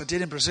nights I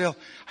did in Brazil,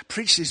 I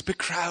preached these big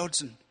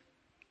crowds, and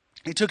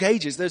it took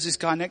ages. There's this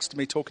guy next to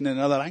me talking in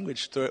another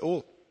language through it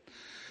all.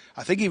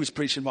 I think he was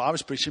preaching what I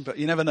was preaching, but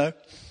you never know.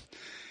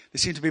 They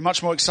seemed to be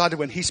much more excited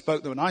when he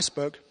spoke than when I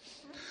spoke.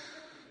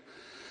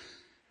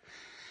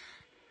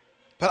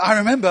 But I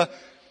remember,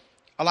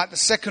 like the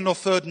second or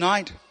third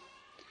night,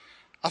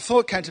 a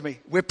thought came to me.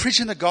 We're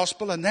preaching the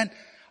gospel, and then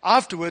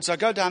afterwards I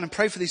go down and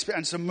pray for these people,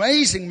 and some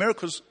amazing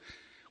miracles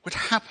would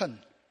happen.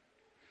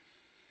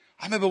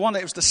 I remember one day,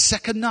 it was the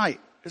second night.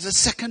 It was the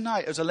second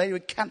night. There was a lady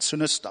with cancer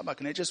in her stomach,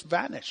 and it just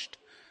vanished.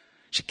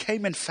 She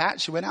came in fat,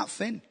 she went out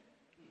thin.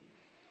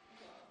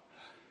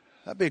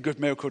 That'd be a good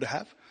miracle to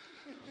have.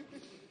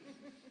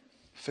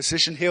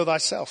 Physician, heal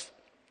thyself.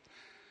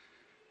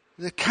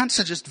 The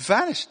cancer just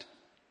vanished.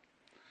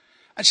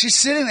 And she's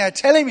sitting there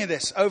telling me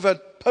this over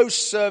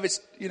post-service,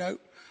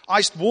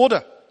 iced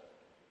water.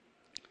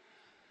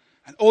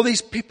 And all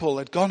these people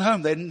had gone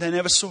home. They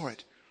never saw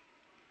it.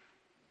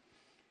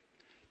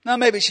 Now,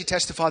 maybe she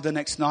testified the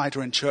next night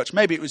or in church.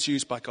 Maybe it was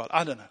used by God.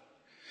 I don't know.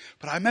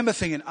 But I remember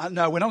thinking,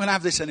 no, we're not going to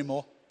have this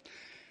anymore.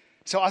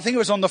 So I think it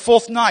was on the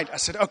fourth night. I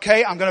said,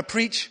 okay, I'm going to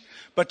preach.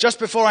 But just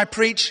before I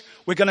preach,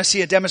 we're going to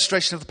see a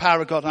demonstration of the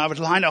power of God. And I would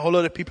line a whole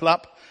lot of people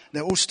up.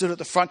 They all stood at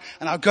the front.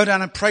 And I would go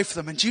down and pray for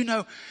them.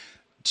 And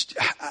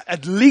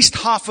at least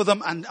half of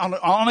them, and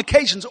on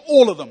occasions,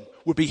 all of them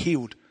would be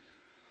healed.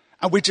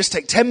 And we'd just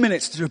take 10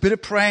 minutes to do a bit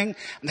of praying.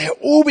 And they'll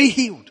all be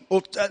healed.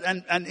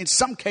 And in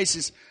some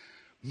cases,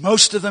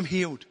 most of them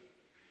healed.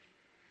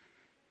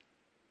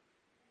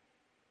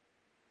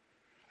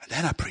 And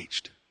then I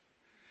preached.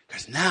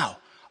 Because now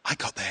I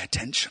got their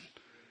attention.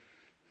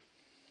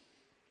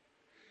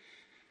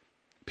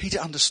 Peter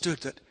understood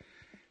that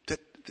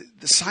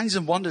the signs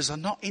and wonders they're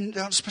not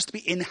supposed to be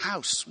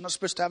in-house. We're not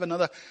supposed to have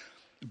another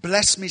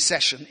bless me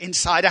session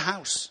inside a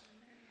house.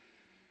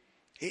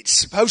 It's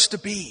supposed to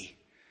be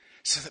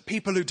so that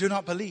people who do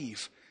not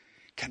believe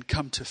can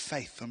come to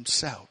faith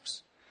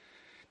themselves.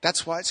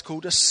 That's why it's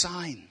called a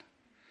sign.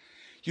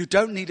 You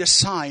don't need a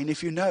sign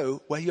if you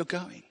know where you're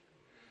going.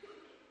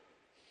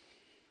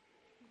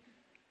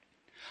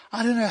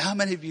 I don't know how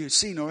many of you have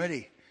seen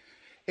already.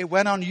 It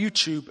went on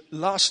YouTube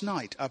last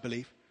night, I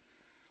believe.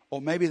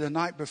 Or maybe the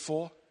night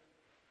before.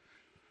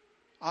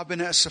 I've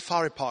been at a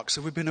safari park,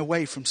 so we've been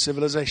away from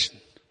civilization.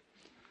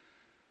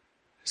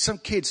 Some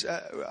kids,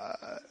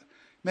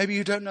 maybe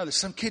you don't know this,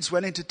 some kids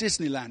went into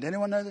Disneyland.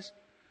 Anyone know this?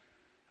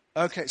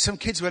 Okay, some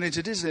kids went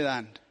into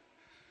Disneyland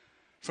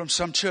from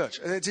some church.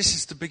 This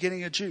is the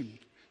beginning of June,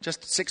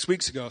 just 6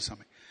 weeks ago or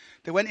something.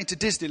 They went into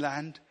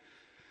Disneyland,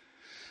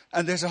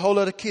 and there's a whole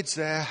lot of kids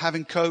there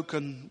having Coke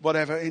and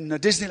whatever in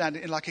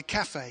Disneyland, in like a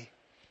cafe.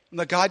 And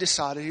the guy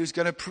decided he was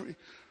going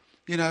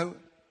to,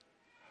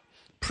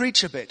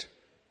 preach a bit.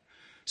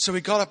 So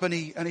he got up and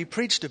he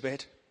preached a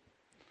bit.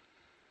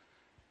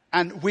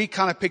 And we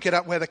kind of pick it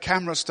up where the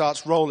camera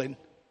starts rolling.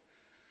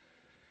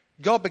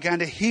 God began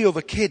to heal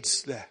the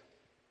kids there.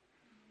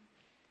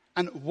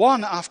 And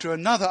one after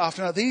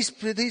another, these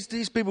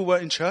people were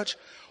in church.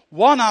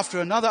 One after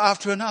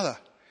another.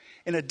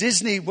 in a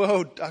Disney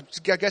World, I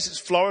guess it's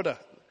Florida,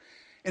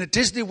 in a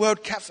Disney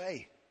World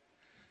cafe.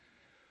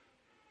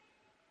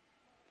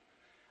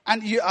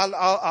 And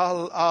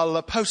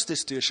I'll post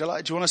this to you, shall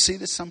I? Do you want to see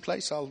this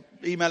someplace? I'll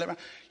email it around.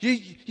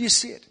 You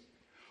see it.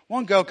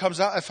 One girl comes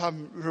out, if I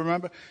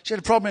remember, she had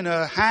a problem in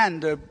her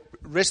hand, her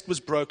wrist was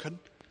broken.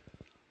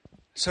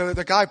 So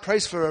the guy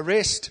prays for her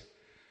wrist.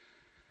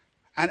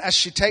 And as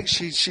she takes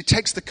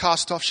the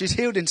cast off, she's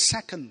healed in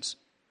seconds.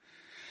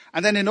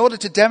 And then in order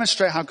to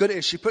demonstrate how good it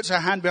is, she puts her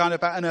hand behind her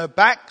back, and her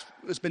back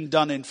has been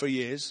done in for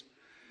years.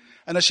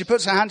 And as she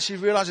puts her hand, she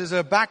realizes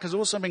her back has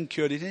also been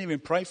cured. He didn't even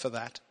pray for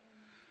that.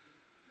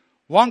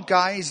 One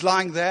guy is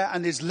lying there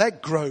and his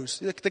leg grows.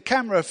 The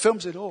camera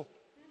films it all.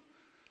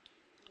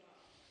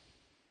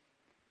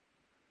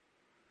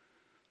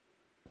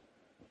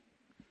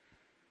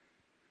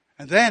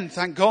 And then,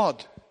 thank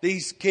God,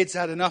 these kids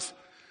had enough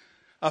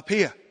up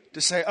here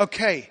to say,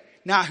 okay,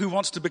 now who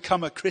wants to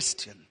become a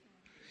Christian?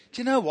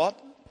 Do you know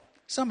what?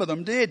 Some of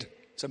them did.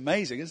 It's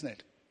amazing, isn't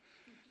it?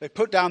 They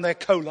put down their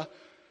cola.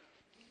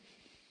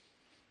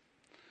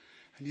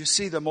 And you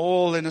see them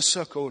all in a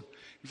circle,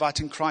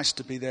 inviting Christ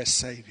to be their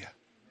Savior.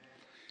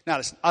 Now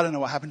listen, I don't know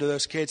what happened to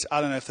those kids.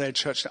 I don't know if they're in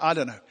church. I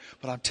don't know.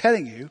 But I'm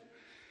telling you,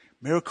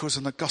 miracles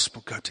and the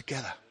gospel go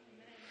together.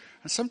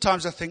 And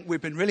sometimes I think we've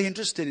been really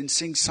interested in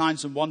seeing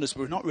signs and wonders,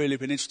 but we've not really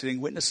been interested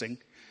in witnessing,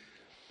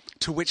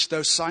 to which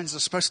those signs are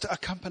supposed to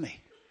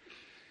accompany.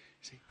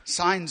 See,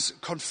 signs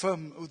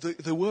confirm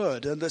the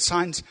word, and the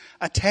signs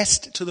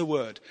attest to the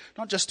word.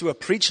 Not just to a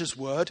preacher's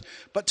word,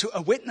 but to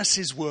a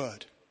witness's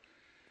word.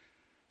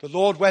 The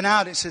Lord went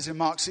out, it says in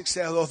Mark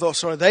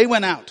 16, they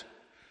went out.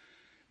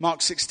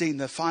 Mark 16,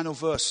 the final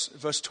verse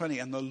 20,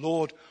 and the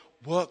Lord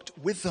worked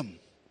with them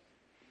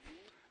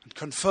and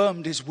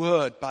confirmed his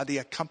word by the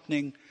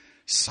accompanying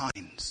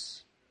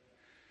signs.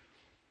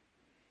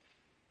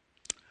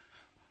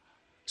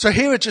 So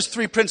here are just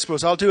 3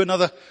 principles. I'll do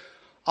another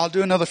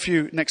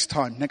few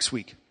next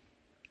week.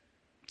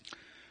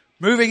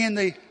 Moving in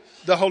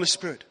the Holy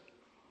Spirit.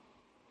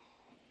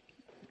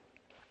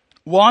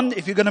 1,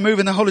 if you're going to move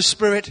in the Holy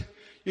Spirit,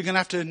 you're going to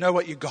have to know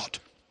what you got.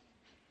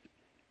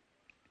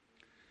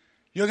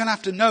 You're going to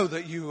have to know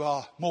that you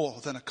are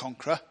more than a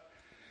conqueror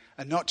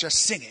and not just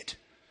sing it.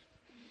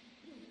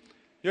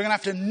 You're going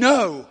to have to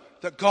know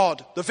that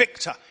God, the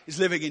victor, is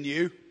living in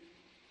you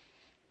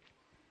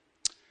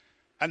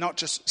and not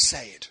just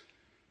say it.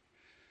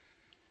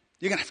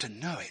 You're going to have to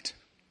know it,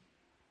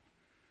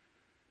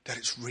 that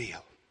it's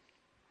real.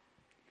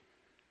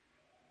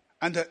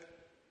 And that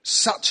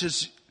such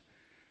as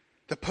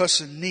the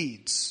person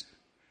needs,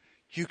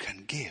 you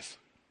can give.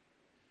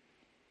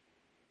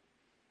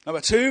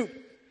 Number 2,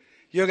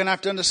 you're going to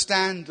have to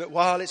understand that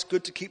while it's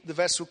good to keep the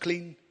vessel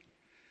clean,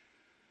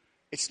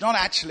 it's not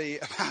actually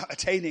about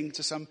attaining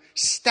to some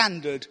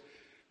standard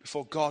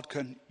before God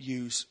can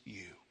use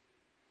you.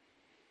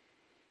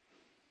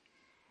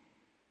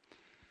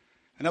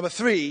 And number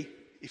 3,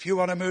 if you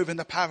want to move in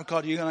the power of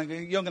God, you're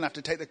going to have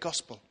to take the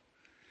gospel.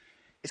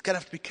 It's going to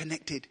have to be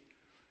connected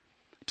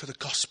to the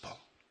gospel.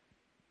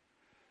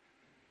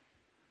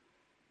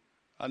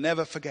 I'll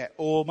never forget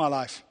all my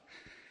life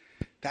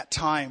that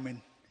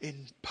time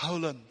in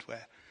Poland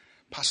where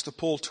Pastor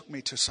Paul took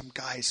me to some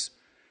guy's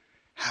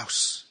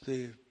house.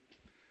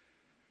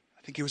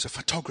 I think he was a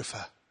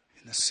photographer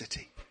in the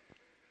city.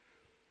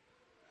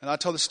 And I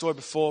told the story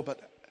before,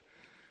 but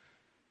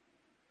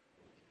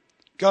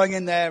going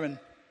in there and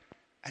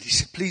he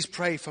said, please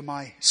pray for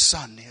my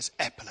son. He has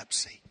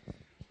epilepsy.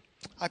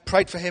 I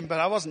prayed for him, but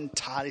I wasn't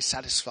entirely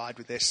satisfied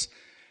with this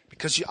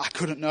because I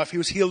couldn't know if he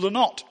was healed or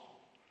not.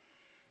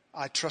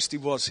 I trust he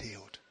was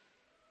healed.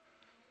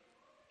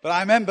 But I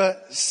remember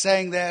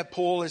saying there,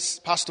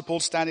 Pastor Paul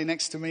standing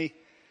next to me.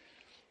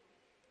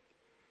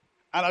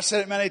 And I've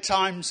said it many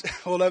times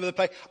all over the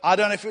place. I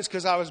don't know if it was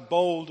because I was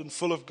bold and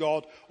full of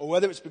God or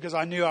whether it's because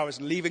I knew I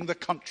was leaving the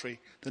country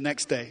the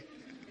next day.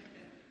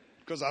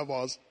 Because I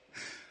was.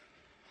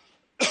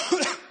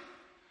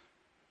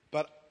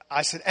 But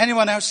I said,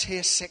 anyone else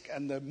here sick?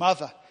 And the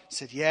mother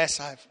said, yes,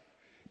 I have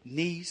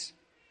knees.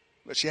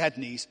 Well, she had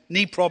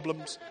knee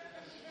problems.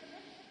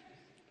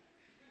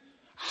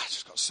 I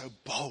just got so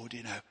bold,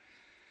 I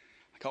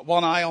got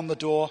one eye on the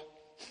door.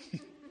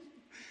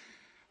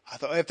 I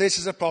thought, if this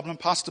is a problem,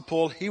 Pastor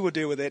Paul, he will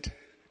deal with it.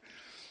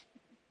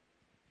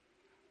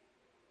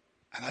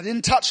 And I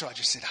didn't touch her. I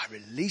just said, I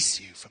release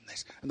you from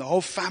this. And the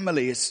whole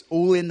family is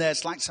all in there.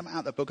 It's like something out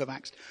of the book of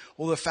Acts.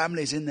 All the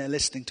family is in there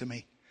listening to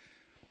me.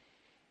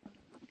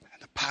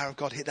 And the power of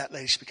God hit that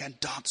lady. She began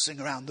dancing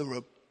around the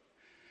room.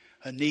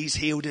 Her knees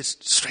healed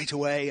straight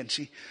away. And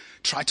she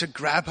tried to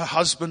grab her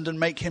husband and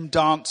make him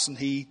dance. And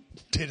he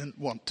didn't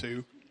want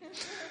to.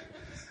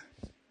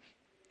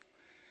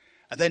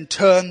 And then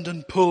turned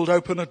and pulled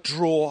open a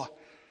drawer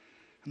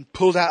and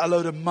pulled out a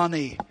load of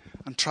money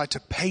and tried to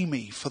pay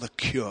me for the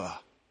cure.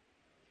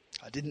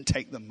 I didn't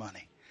take the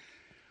money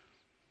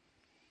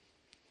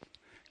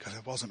because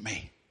it wasn't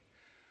me.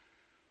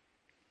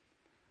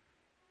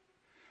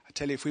 I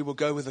tell you, if we will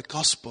go with the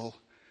gospel,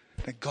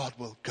 then God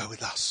will go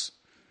with us.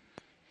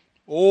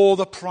 All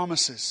the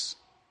promises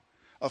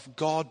of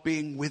God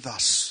being with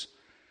us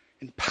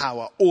in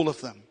power, all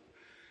of them.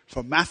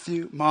 From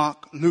Matthew,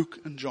 Mark, Luke,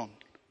 and John.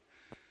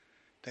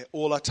 They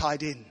all are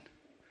tied in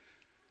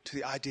to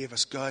the idea of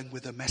us going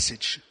with the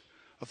message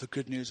of the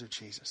good news of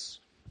Jesus.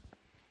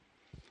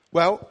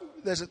 Well,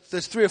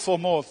 there's 3 or 4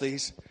 more of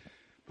these,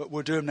 but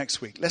we'll do them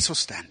next week. Let's all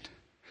stand.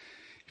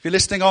 If you're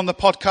listening on the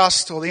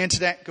podcast or the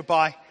internet,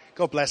 goodbye.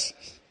 God bless.